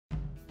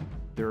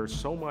There's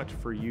so much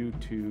for you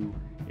to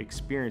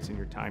experience in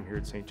your time here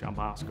at St. John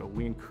Bosco.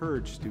 We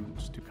encourage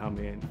students to come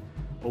in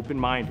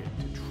open-minded,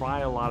 to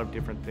try a lot of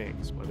different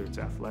things, whether it's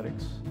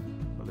athletics,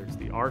 whether it's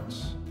the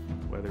arts,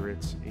 whether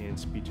it's in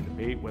speech and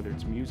debate, whether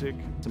it's music.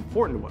 It's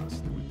important to us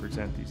that we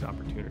present these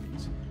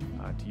opportunities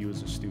to you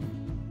as a student.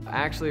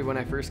 Actually, when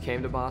I first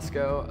came to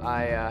Bosco,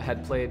 I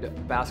had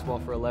played basketball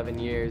for 11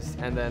 years,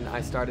 and then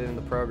I started in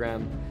the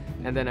program,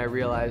 and then I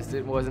realized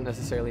it wasn't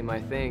necessarily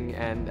my thing,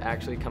 and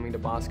actually coming to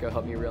Bosco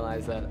helped me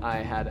realize that I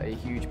had a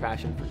huge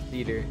passion for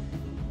theater.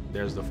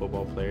 There's the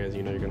football players,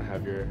 you're gonna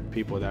have your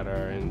people that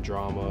are in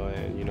drama,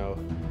 and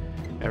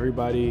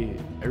everybody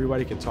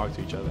can talk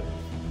to each other.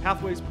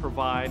 Pathways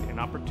provide an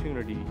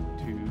opportunity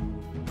to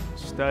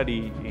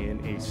study in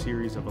a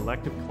series of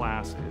elective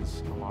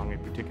classes along a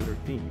particular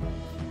theme.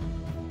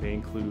 They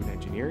include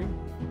engineering,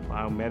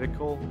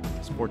 biomedical,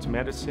 sports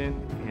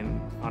medicine, and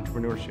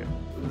entrepreneurship.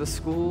 The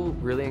school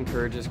really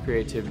encourages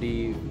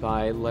creativity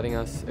by letting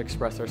us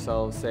express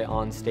ourselves, say,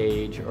 on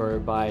stage, or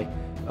by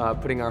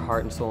putting our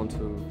heart and soul into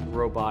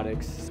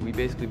robotics. We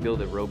basically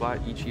build a robot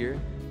each year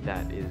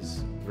that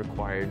is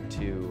required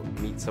to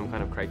meet some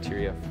kind of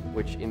criteria,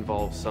 which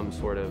involves some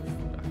sort of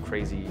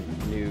crazy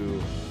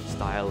new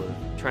style of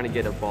trying to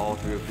get a ball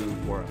through a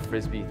hoop or a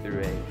frisbee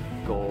through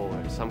a goal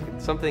or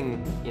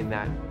something in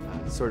that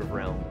sort of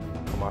realm.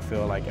 I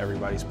feel like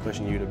everybody's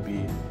pushing you to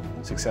be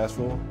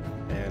successful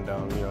and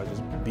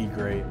just be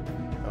great.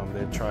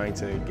 They're trying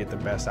to get the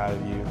best out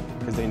of you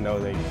because they know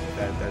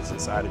that's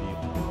inside of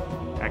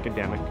you.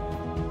 Academic,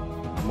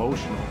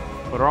 emotional,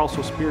 but are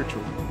also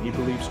spiritual. We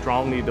believe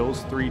strongly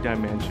those three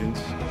dimensions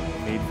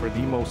made for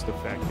the most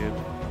effective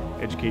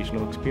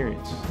educational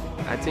experience.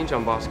 At St.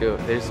 John Bosco,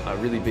 there's a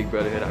really big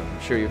brotherhood.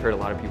 I'm sure you've heard a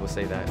lot of people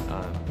say that.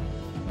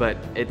 But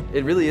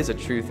it really is a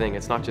true thing.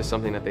 It's not just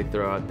something that they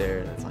throw out there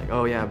and it's like,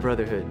 oh yeah,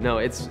 brotherhood. No,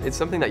 it's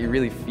something that you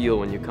really feel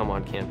when you come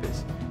on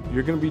campus.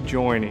 You're going to be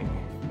joining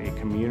a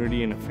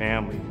community and a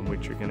family in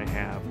which you're going to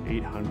have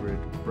 800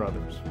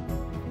 brothers.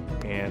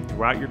 And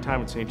throughout your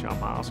time at St. John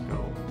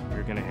Bosco,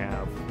 you're going to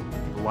have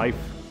a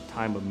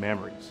lifetime of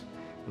memories.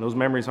 And those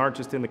memories aren't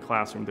just in the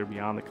classroom, they're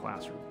beyond the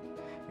classroom.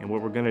 And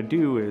what we're going to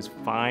do is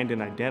find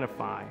and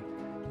identify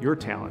your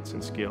talents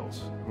and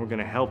skills. We're going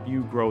to help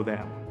you grow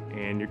them,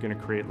 and you're going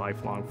to create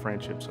lifelong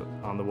friendships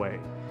on the way.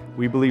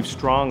 We believe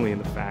strongly in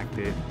the fact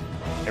that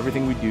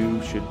everything we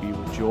do should be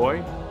with joy,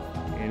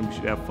 and we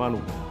should have fun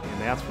with it.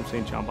 And that's from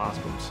St. John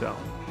Bosco himself.